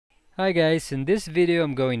Hi guys, in this video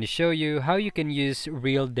I'm going to show you how you can use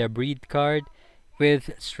Real Debrid card with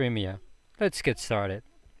Stemio. Let's get started.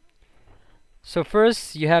 So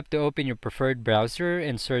first, you have to open your preferred browser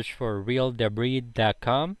and search for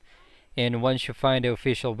realdebrid.com, and once you find the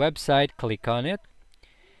official website, click on it.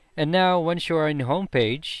 And now once you are in the home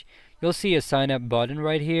page, you'll see a sign up button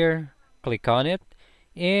right here. Click on it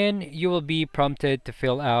and you will be prompted to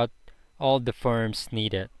fill out all the forms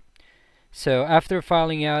needed. So after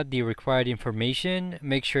filling out the required information,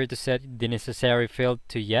 make sure to set the necessary field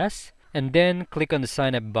to yes, and then click on the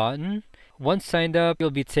sign up button. Once signed up, you'll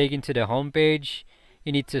be taken to the home page.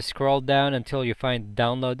 You need to scroll down until you find the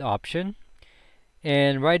download option.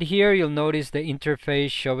 And right here, you'll notice the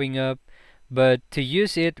interface showing up, but to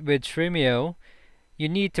use it with Stemio, you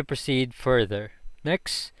need to proceed further.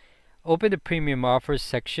 Next, open the premium offers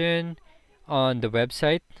section on the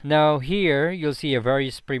website. Now here you'll see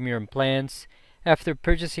various premium plans. After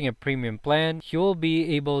purchasing a premium plan, you'll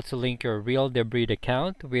be able to link your Real Debrid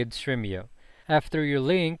account with Stemio. After you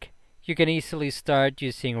link, you can easily start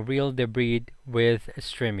using Real Debrid with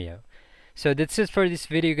Stemio. So that's it for this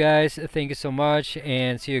video guys. Thank you so much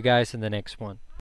and see you guys in the next one.